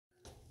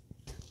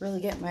really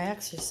get my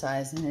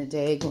exercise in a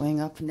day, going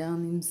up and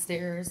down these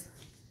stairs.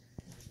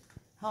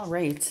 All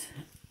right.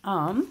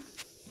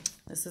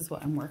 This is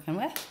what I'm working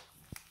with.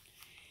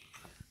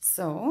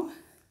 So,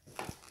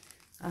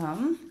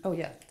 oh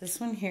yeah, this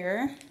one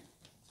here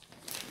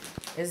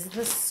is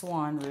the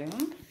Swan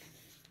Room.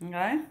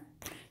 Okay?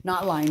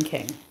 Not Lion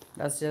King.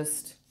 That's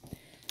just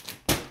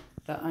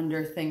the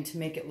under thing to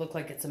make it look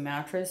like it's a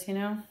mattress, you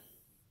know?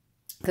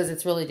 Because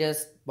it's really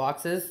just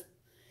boxes.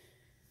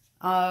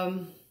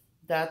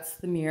 That's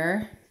the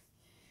mirror.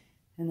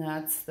 And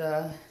that's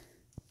the,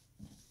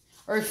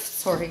 or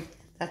sorry,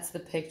 that's the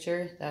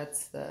picture.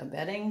 That's the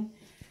bedding.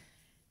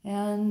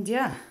 And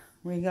yeah,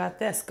 we got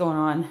this going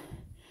on.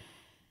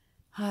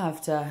 I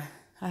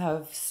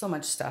have so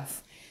much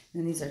stuff.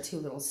 And these are two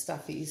little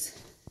stuffies.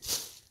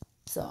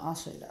 So I'll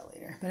show you that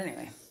later. But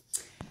anyway.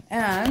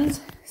 And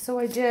so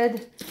I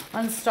did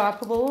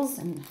Unstoppables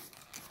and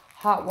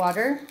hot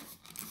water.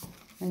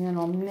 And then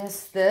I'll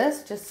mist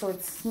this just so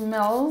it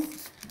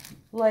smells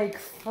like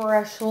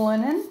fresh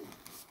linen.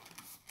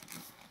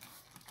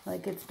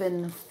 Like it's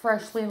been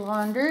freshly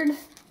laundered.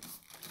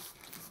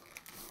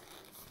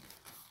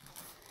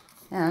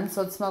 And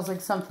so it smells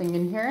like something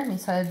in here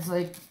besides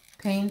like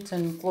paint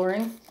and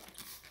flooring.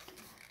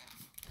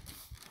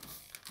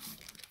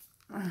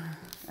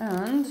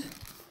 And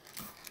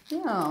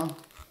yeah,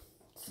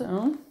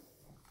 so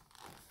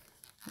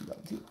I'll go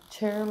to the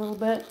chair a little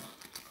bit.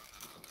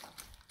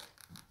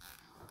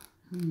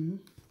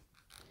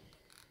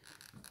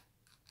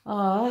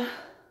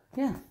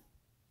 Yeah.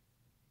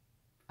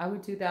 I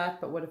would do that,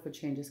 but what if it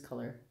changes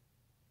color?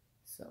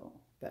 So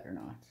better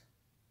not.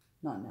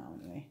 Not now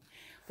anyway.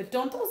 But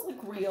don't those look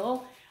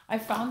real? I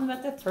found them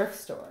at the thrift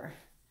store.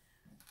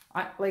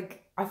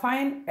 I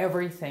find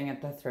everything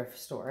at the thrift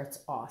store. It's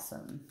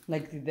awesome.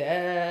 Like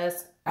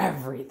this,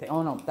 everything.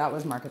 Oh no, that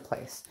was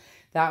Marketplace.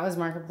 That was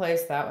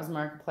Marketplace. That was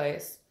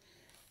Marketplace.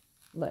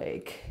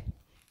 Like,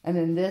 and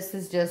then this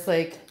is just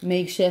like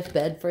makeshift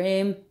bed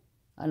frame.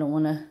 I don't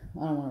want to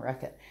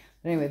wreck it.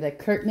 But anyway, the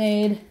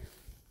Curtmaid.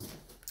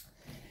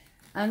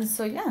 And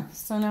so yeah,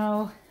 so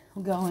now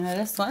we'll go into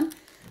this one.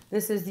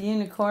 This is the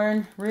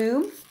Unicorn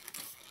Room.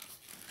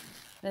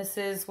 This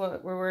is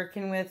what we're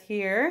working with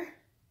here.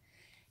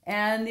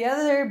 And the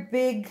other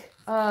big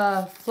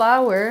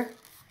flower,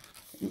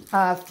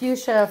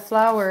 fuchsia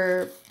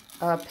flower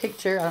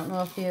picture, I don't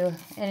know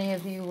if any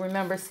of you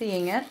remember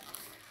seeing it.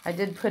 I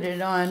did put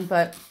it on,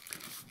 but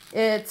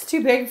it's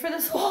too big for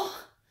this wall.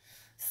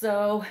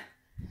 So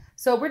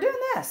we're doing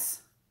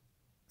this.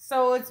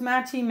 So it's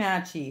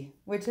matchy-matchy,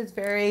 which is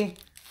very,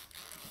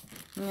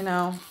 you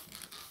know,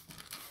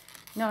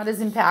 not as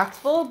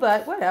impactful,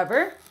 but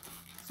whatever.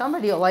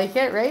 Somebody will like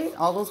it, right?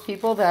 All those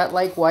people that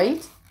like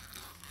white.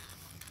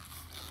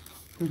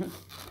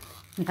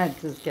 Not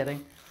just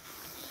kidding.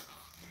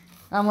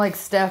 I'm like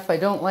Steph, I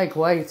don't like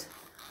white.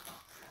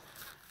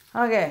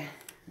 Okay,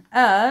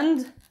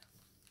 and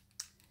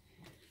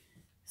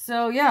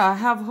so yeah, I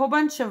have a whole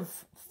bunch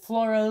of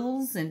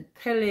florals and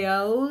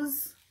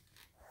pillows.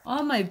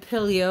 All my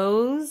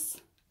pillows.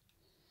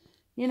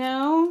 You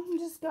know,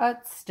 just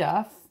got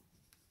stuff.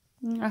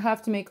 I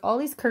have to make all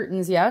these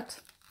curtains yet.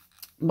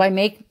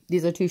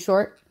 These are too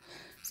short.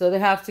 So they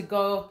have to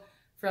go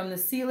from the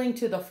ceiling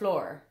to the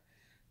floor.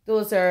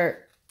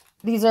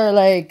 These are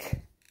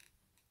like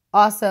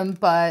awesome,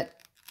 but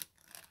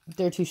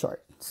they're too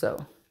short.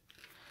 So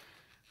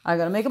I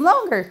gotta make them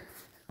longer.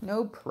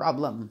 No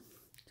problem.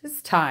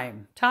 Just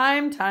time.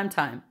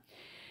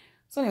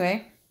 So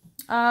anyway,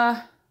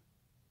 yeah,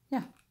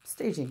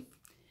 staging.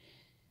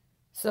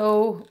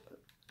 So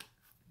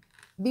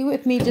be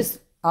with me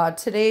just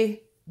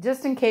today,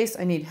 just in case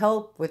I need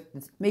help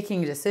with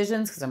making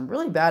decisions, because I'm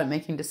really bad at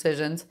making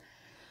decisions.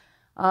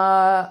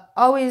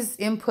 Always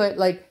input,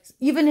 like,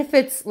 even if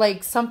it's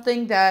like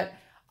something that,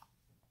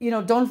 you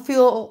know, don't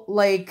feel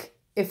like,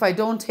 if I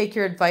don't take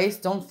your advice,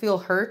 don't feel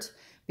hurt,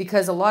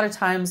 because a lot of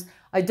times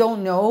I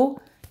don't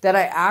know that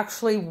I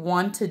actually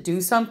want to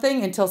do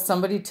something until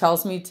somebody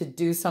tells me to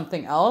do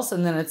something else.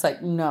 And then it's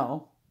like,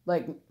 no,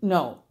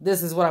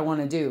 this is what I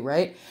want to do.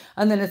 Right.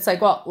 And then it's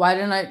like, well, why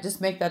didn't I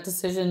just make that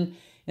decision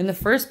in the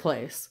first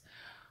place?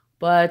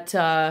 But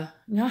no,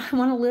 I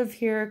want to live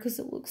here because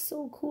it looks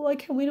so cool. I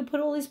can't wait to put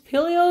all these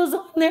pillows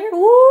on there.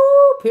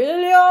 Woo,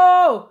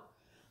 pillow!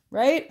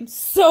 Right? I'm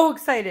so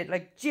excited.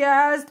 Like,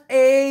 just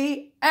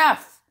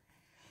AF.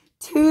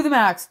 To the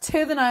max,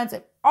 to the nines.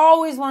 I've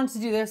always wanted to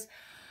do this.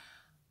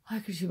 I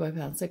could shoot my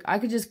pants. Like, I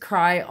could just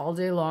cry all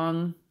day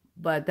long,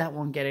 but that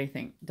won't get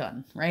anything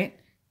done, right?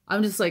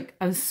 I'm just like,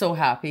 I'm so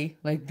happy.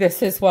 Like,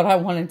 this is what I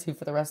wanted to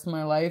for the rest of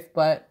my life.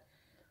 But,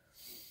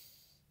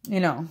 you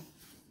know.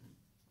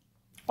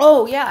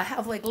 Oh, yeah, I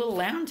have like little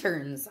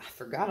lanterns. I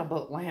forgot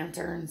about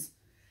lanterns.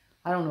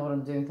 I don't know what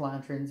I'm doing with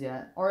lanterns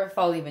yet. Or if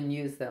I'll even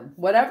use them.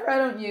 Whatever I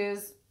don't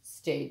use,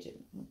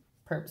 staging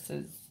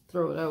purposes.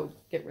 Throw it out.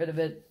 Get rid of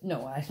it.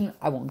 No,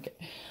 I won't get.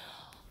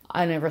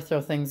 I never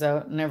throw things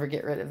out. Never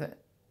get rid of it.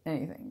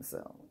 Anything.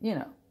 So, you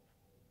know.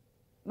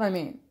 I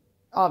mean,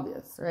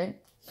 obvious, right?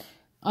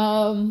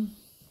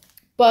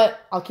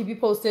 But I'll keep you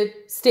posted.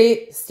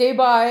 Stay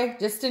by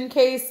just in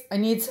case I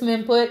need some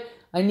input.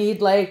 I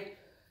need like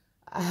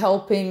a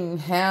helping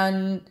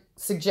hand,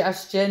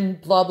 suggestion,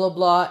 blah, blah,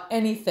 blah.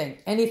 Anything.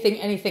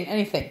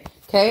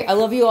 Okay? I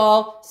love you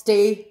all.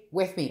 Stay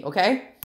with me, okay?